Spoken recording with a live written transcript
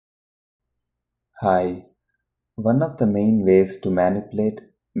Hi. One of the main ways to manipulate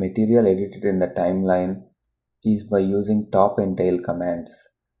material edited in the timeline is by using top and tail commands.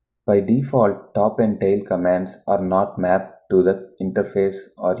 By default, top and tail commands are not mapped to the interface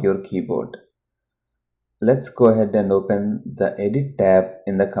or your keyboard. Let's go ahead and open the Edit tab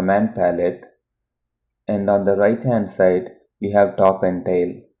in the command palette, and on the right hand side you have top and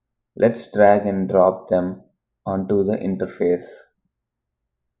tail. Let's drag and drop them onto the interface.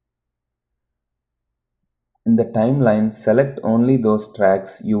 In the timeline, select only those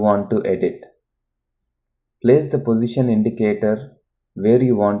tracks you want to edit. Place the position indicator where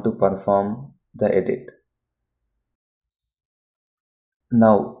you want to perform the edit.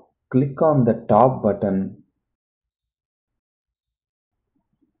 Now, click on the top button.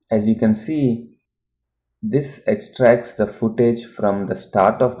 As you can see, this extracts the footage from the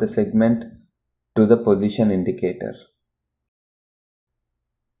start of the segment to the position indicator.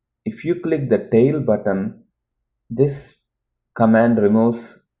 If you click the tail button, this command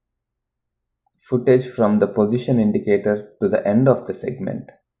removes footage from the position indicator to the end of the segment.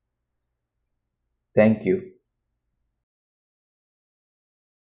 Thank you.